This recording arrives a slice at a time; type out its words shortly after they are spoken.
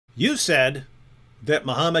You said that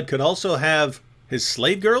Muhammad could also have his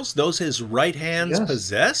slave girls, those his right hands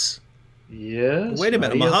possess? Yes. Wait a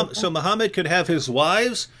minute. So Muhammad could have his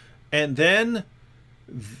wives and then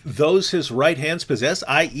those his right hands possess,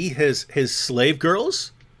 i.e. his slave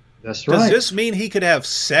girls? That's right. Does this mean he could have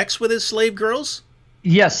sex with his slave girls?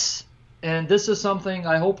 Yes. And this is something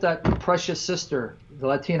I hope that precious sister, the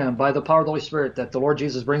Latina, and by the power of the Holy Spirit, that the Lord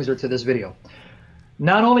Jesus brings her to this video.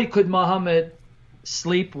 Not only could Muhammad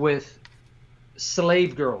sleep with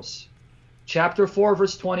slave girls, chapter 4,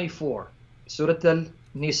 verse 24, Surah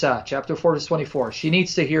Al-Nisa, chapter 4, verse 24. She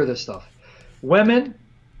needs to hear this stuff. Women,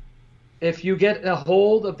 if you get a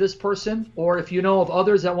hold of this person, or if you know of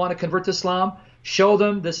others that want to convert to Islam, show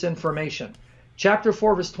them this information. Chapter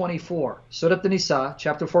 4, verse 24, Surah An-Nisa,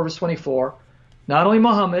 chapter 4, verse 24, not only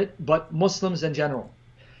Muhammad, but Muslims in general.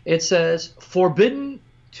 It says, forbidden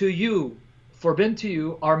to you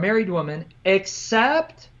are married women,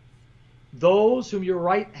 except those whom your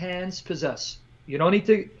right hands possess. You don't need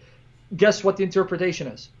to guess what the interpretation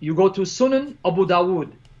is. You go to Sunan Abu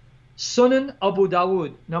Dawud. Sunan Abu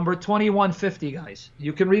Dawud, number 2150, guys.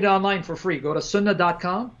 You can read it online for free. Go to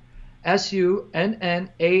sunnah.com, sunnah.com.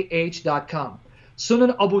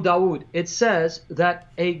 Sunan Abu Dawud, it says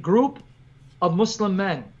that a group of Muslim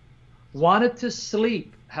men wanted to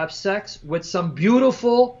sleep, have sex with some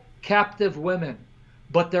beautiful captive women,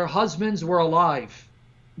 but their husbands were alive.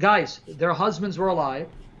 Guys, their husbands were alive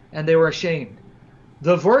and they were ashamed.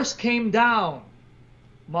 The verse came down.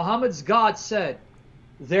 Muhammad's God said,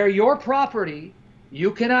 they're your property.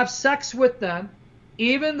 You can have sex with them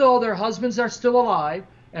even though their husbands are still alive.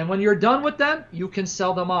 And when you're done with them, you can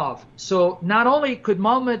sell them off. So not only could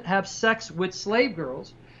Muhammad have sex with slave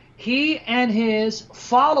girls, he and his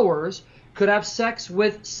followers could have sex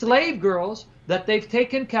with slave girls that they've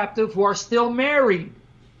taken captive who are still married.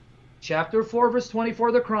 Chapter 4, verse 24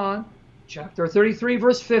 of the Quran, chapter 33,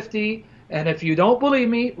 verse 50. And if you don't believe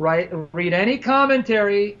me, read any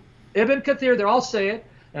commentary, Ibn Kathir, they'll all say it.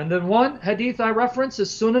 And then one hadith I reference is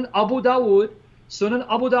Sunan Abu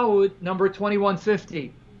Dawud, number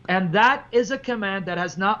 2150. And that is a command that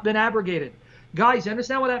has not been abrogated. Guys, you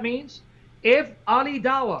understand what that means? If Ali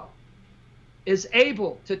Dawa is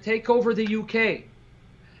able to take over the UK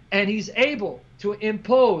and he's able to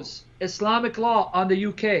impose Islamic law on the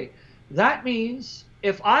UK, that means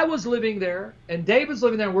if I was living there and David's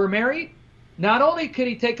living there and we're married, not only could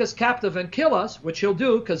he take us captive and kill us, which he'll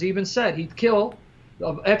do because he even said he'd kill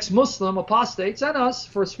ex-Muslim apostates and us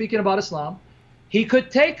for speaking about Islam, he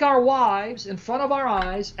could take our wives in front of our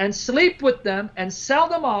eyes and sleep with them and sell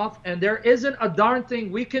them off, and there isn't a darn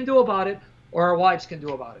thing we can do about it or our wives can do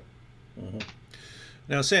about it. Mm-hmm.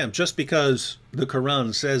 Now, Sam, just because the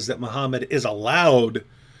Quran says that Muhammad is allowed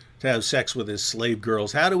to have sex with his slave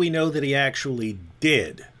girls, how do we know that he actually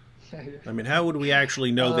did? I mean, how would we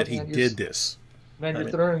actually know that he did this? Man, you're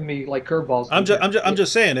throwing me like curveballs. I'm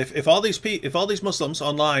just saying, if all these Muslims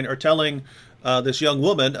online are telling this young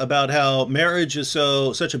woman about how marriage is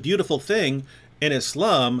such a beautiful thing in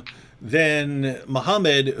Islam, then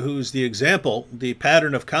Muhammad, who's the example, the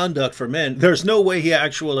pattern of conduct for men, there's no way he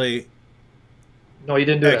actually he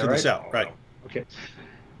didn't do that, this out, right? Okay.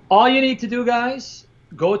 All you need to do, guys,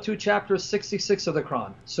 go to chapter 66 of the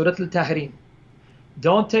Quran, Surah Al-Tahrim.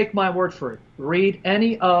 Don't take my word for it. Read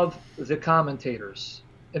any of the commentators.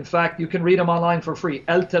 In fact, you can read them online for free.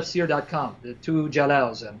 altafsir.com, the two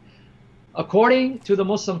Jalals. And according to the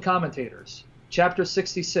Muslim commentators, chapter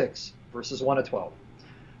 66, verses 1 to 12,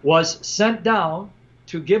 was sent down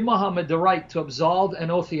to give Muhammad the right to absolve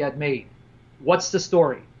an oath he had made. What's the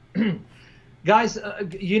story? Guys,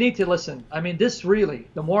 you need to listen. I mean, this really,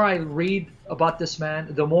 the more I read about this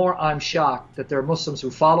man, the more I'm shocked that there are Muslims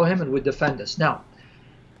who follow him and would defend us. Now,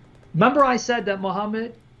 remember I said that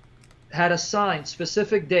Muhammad had assigned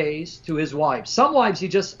specific days to his wives. Some wives he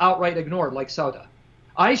just outright ignored, like Sauda.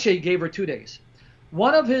 Aisha, he gave her 2 days.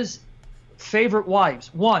 One of his favorite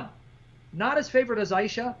wives, not as favorite as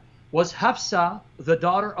Aisha, was Hafsa, the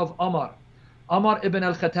daughter of Umar ibn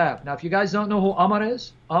al-Khattab. Now, if you guys don't know who Umar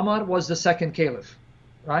is, Umar was the second caliph,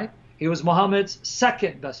 right? He was Muhammad's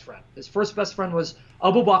second best friend. His first best friend was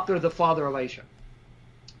Abu Bakr, the father of Aisha.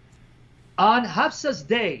 On Hafsa's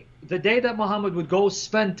day, the day that Muhammad would go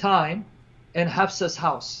spend time in Hafsa's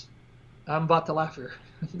house. I'm about to laugh here.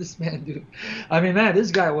 This man, dude. I mean, man,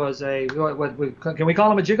 this guy was can we call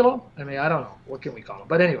him a gigolo? I mean, I don't know. What can we call him?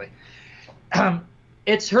 But anyway,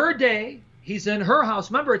 it's her day. He's in her house.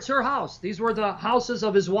 Remember, it's her house. These were the houses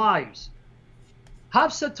of his wives.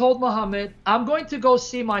 Hafsa told Muhammad, I'm going to go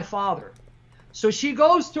see my father. So she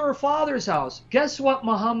goes to her father's house. Guess what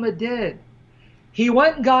Muhammad did? He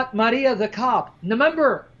went and got Maria the cop.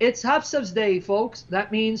 Remember, it's Hafsa's day, folks.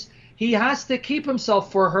 That means he has to keep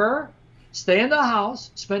himself for her, stay in the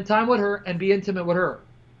house, spend time with her, and be intimate with her.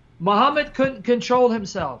 Muhammad couldn't control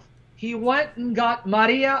himself. He went and got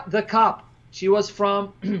Maria the cop. She was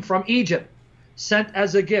from Egypt, sent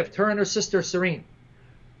as a gift, her and her sister Serene.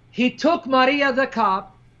 He took Maria the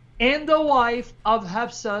cop and the wife of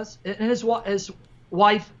Hafsa's, his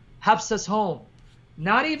wife Hafsa's home.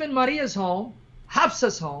 Not even Maria's home,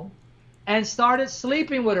 Hafsa's home, and started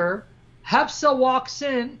sleeping with her. Hafsa walks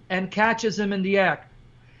in and catches him in the act,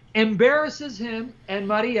 embarrasses him and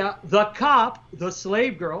Maria, the cop, the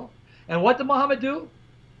slave girl. And what did Muhammad do?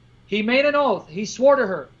 He made an oath. He swore to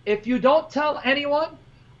her, if you don't tell anyone,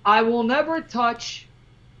 I will never touch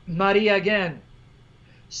Maria again.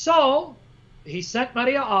 So he sent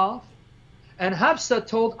Maria off, and Hafsa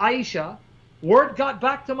told Aisha. Word got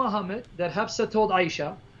back to Muhammad that Hafsa told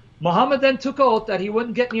Aisha. Muhammad then took oath that he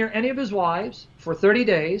wouldn't get near any of his wives for 30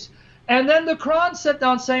 days. And then the Quran sat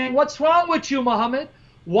down saying, what's wrong with you, Muhammad?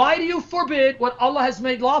 Why do you forbid what Allah has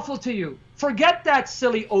made lawful to you? Forget that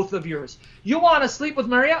silly oath of yours. You want to sleep with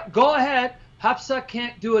Maria? Go ahead. Hafsa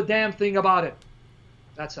can't do a damn thing about it.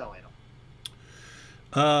 That's how I know.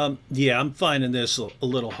 Yeah, I'm finding this a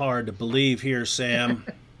little hard to believe here, Sam.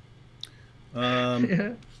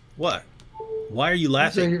 Yeah. What? Why are you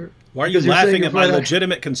laughing? So Why are you laughing at my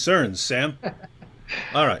legitimate concerns, Sam?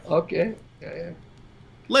 All right. Okay. Yeah.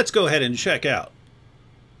 Let's go ahead and check out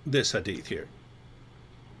this hadith here.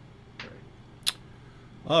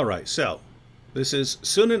 All right, so this is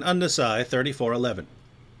Sunan an-Nasai 3411.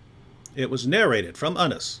 It was narrated from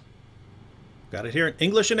Anas. Got it here in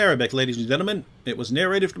English and Arabic, ladies and gentlemen. It was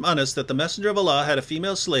narrated from Anas that the Messenger of Allah had a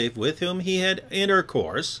female slave with whom he had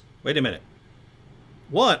intercourse. Wait a minute.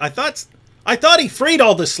 What? I thought he freed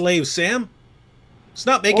all the slaves, Sam. It's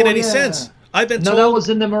not making any sense. I've been told. No, that was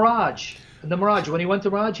in the Miraj. In the Miraj, when he went to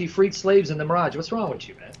Miraj, he freed slaves in the Miraj. What's wrong with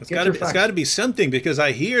you, man? It's got to be something, because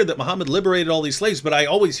I hear that Muhammad liberated all these slaves, but I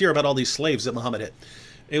always hear about all these slaves that Muhammad had.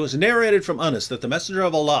 It was narrated from Anas that the Messenger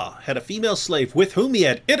of Allah had a female slave with whom he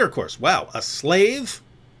had intercourse. Wow, a slave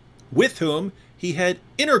with whom he had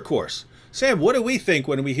intercourse. Sam, what do we think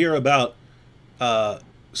when we hear about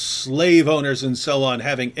slave owners and so on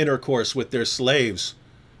having intercourse with their slaves?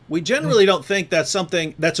 We generally don't think that's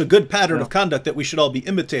something that's a good pattern of conduct that we should all be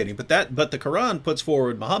imitating. But the Quran puts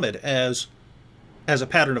forward Muhammad as a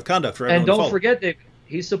pattern of conduct for everyone. And don't forget, David,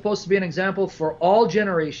 he's supposed to be an example for all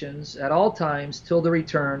generations at all times till the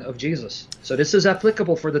return of Jesus. So this is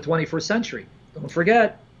applicable for the 21st century. Don't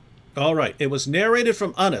forget. All right. It was narrated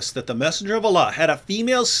from Anas that the Messenger of Allah had a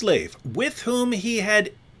female slave with whom he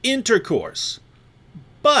had intercourse.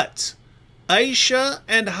 But Aisha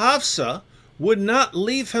and Hafsa would not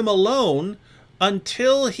leave him alone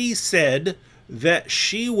until he said that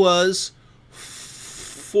she was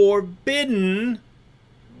forbidden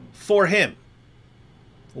for him.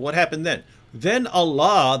 What happened then? Then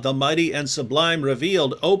Allah, the Mighty and Sublime,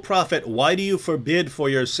 revealed, O Prophet, why do you forbid for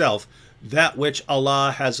yourself that which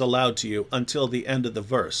Allah has allowed to you, until the end of the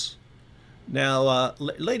verse. Now,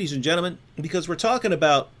 ladies and gentlemen, because we're talking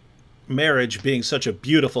about marriage being such a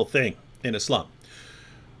beautiful thing in Islam,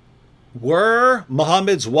 were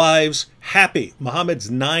Muhammad's wives happy?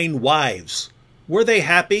 Muhammad's 9 wives, were they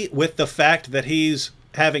happy with the fact that he's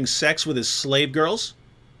having sex with his slave girls?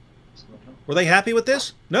 Were they happy with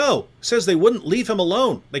this? No. It says they wouldn't leave him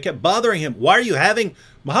alone. They kept bothering him. Why are you having,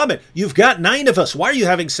 Muhammad, you've got 9 of us. Why are you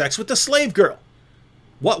having sex with the slave girl?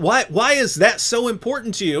 Why is that so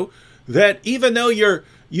important to you, that even though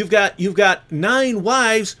you've got 9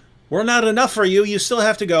 wives, we're not enough for you, you still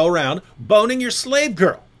have to go around boning your slave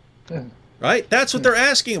girl? Right? That's what they're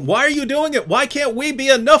asking. Why are you doing it? Why can't we be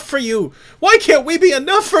enough for you? Why can't we be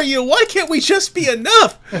enough for you? Why can't we just be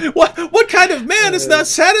enough? What kind of man is not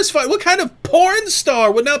satisfied? What kind of porn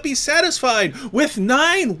star would not be satisfied with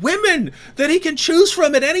 9 women that he can choose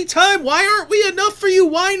from at any time? Why aren't we enough for you?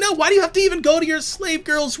 Why not? Why do you have to even go to your slave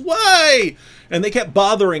girls? Why? And they kept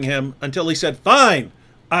bothering him until he said, fine,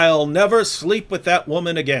 I'll never sleep with that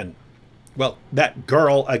woman again. Well, that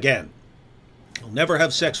girl again. I'll never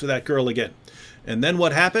have sex with that girl again. And then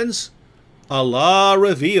what happens? Allah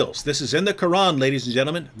reveals. This is in the Quran, ladies and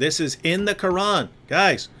gentlemen. This is in the Quran.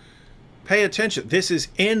 Guys, pay attention. This is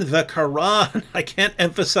in the Quran. I can't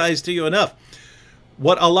emphasize to you enough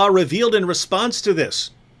what Allah revealed in response to this.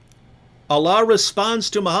 Allah responds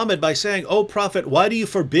to Muhammad by saying, O Prophet, why do you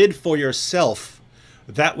forbid for yourself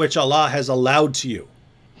that which Allah has allowed to you?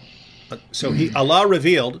 So Allah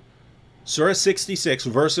revealed, Surah 66,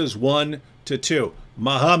 verses 1 to 2.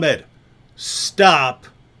 Muhammad, stop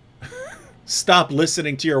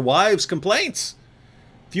listening to your wives' complaints.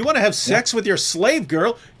 If you want to have sex with your slave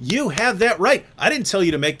girl, you have that right. I didn't tell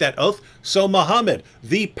you to make that oath. So Muhammad,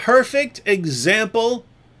 the perfect example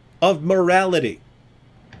of morality,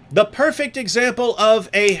 the perfect example of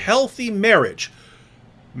a healthy marriage,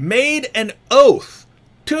 made an oath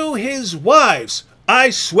to his wives. I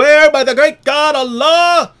swear by the great God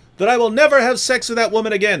Allah that I will never have sex with that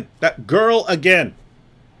woman again, that girl again.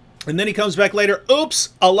 And then he comes back later, oops,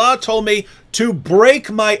 Allah told me to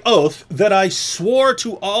break my oath that I swore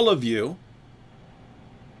to all of you.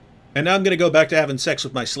 And now I'm going to go back to having sex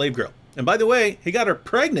with my slave girl. And by the way, he got her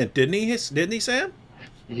pregnant, didn't he? Didn't he, Sam?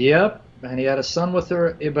 Yep. And he had a son with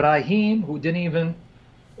her, Ibrahim, who didn't even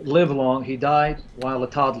live long. He died while a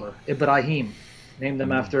toddler. Ibrahim. Named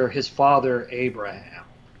him after his father, Abraham.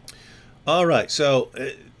 All right. So,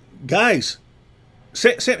 guys,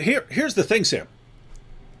 Sam, here's the thing, Sam.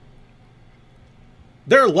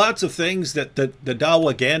 There are lots of things that the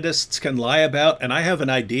Dawagandists can lie about, and I have an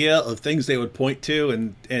idea of things they would point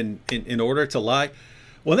to in order to lie.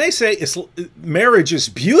 When they say marriage is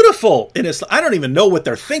beautiful in Islam, I don't even know what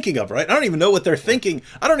they're thinking of, right? I don't even know what they're thinking.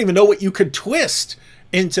 I don't even know what you could twist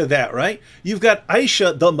into that, right? You've got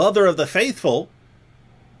Aisha, the mother of the faithful,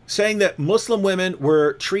 saying that Muslim women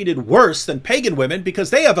were treated worse than pagan women because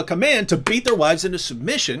they have a command to beat their wives into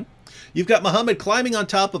submission. You've got Muhammad climbing on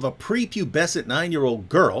top of a prepubescent 9-year-old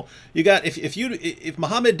girl. You got if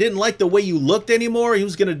Muhammad didn't like the way you looked anymore, he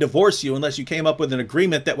was going to divorce you unless you came up with an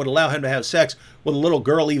agreement that would allow him to have sex with a little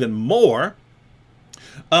girl even more.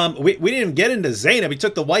 We didn't even get into Zainab. He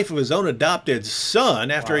took the wife of his own adopted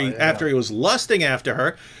son after he was lusting after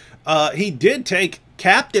her. He did take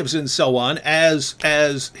captives and so on as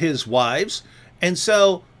his wives, and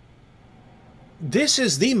so this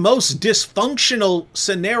is the most dysfunctional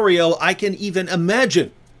scenario I can even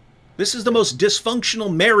imagine. This is the most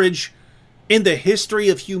dysfunctional marriage in the history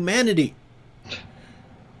of humanity.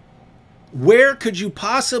 Where could you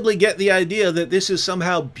possibly get the idea that this is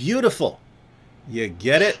somehow beautiful? You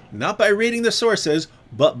get it not by reading the sources,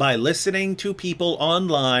 but by listening to people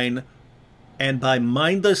online and by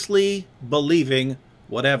mindlessly believing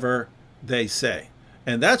whatever they say.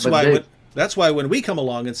 And that's why when we come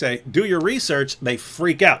along and say, do your research, they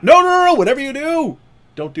freak out. No, whatever you do,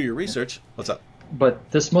 don't do your research. What's up?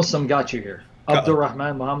 But this Muslim got you here. Abdul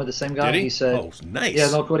Rahman Muhammad, the same guy. Did he? He said, oh, nice. Yeah,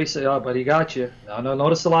 look what he said. Oh, but he got you. No,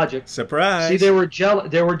 notice the logic. Surprise. See, they were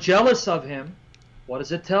jealous of him. What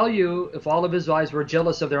does it tell you if all of his wives were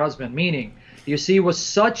jealous of their husband? Meaning, you see, he was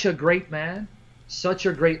such a great man, such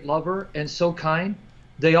a great lover, and so kind.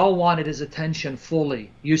 They all wanted his attention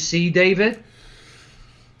fully. You see, David?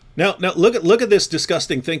 Now look at this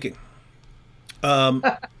disgusting thinking.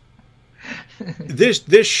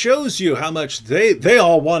 This shows you how much they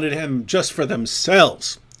all wanted him just for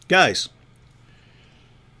themselves. Guys,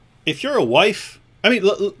 if you're a wife, I mean,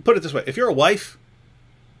 put it this way: if you're a wife,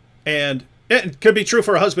 and it could be true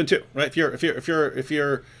for a husband too, right?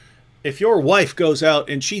 If your wife goes out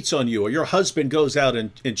and cheats on you, or your husband goes out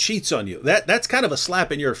and cheats on you, that's kind of a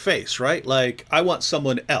slap in your face, right? Like, I want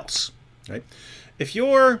someone else, right? If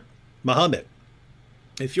you're Muhammad,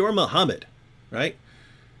 right?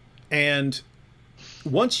 And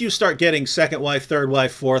once you start getting second wife, third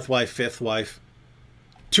wife, fourth wife, fifth wife,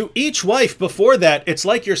 to each wife before that, it's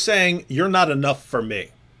like you're saying, you're not enough for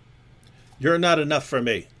me. You're not enough for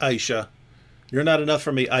me, Aisha. You're not enough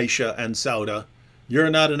for me, Aisha and Sauda.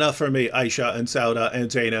 You're not enough for me, Aisha and Sauda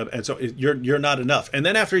and Zainab. And so you're not enough. And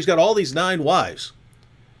then after he's got all these 9 wives,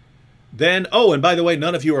 then, oh, and by the way,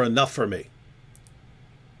 none of you are enough for me.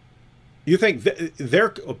 You think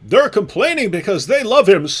they're complaining because they love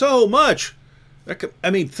him so much.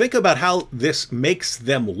 I mean, think about how this makes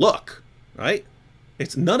them look, right?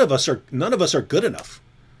 It's none of us are good enough.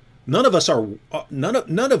 None of us are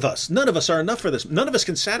enough for this. None of us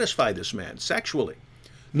can satisfy this man sexually.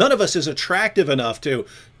 None of us is attractive enough to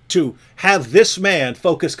have this man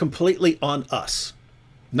focus completely on us.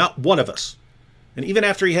 Not one of us. And even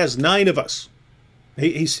after he has 9 of us,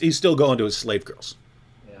 he's still going to his slave girls.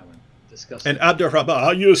 Disgusting. And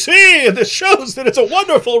Abdurrahman, you see, this shows that it's a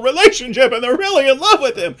wonderful relationship, and they're really in love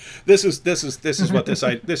with him. This is what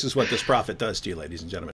this prophet does to you, ladies and gentlemen.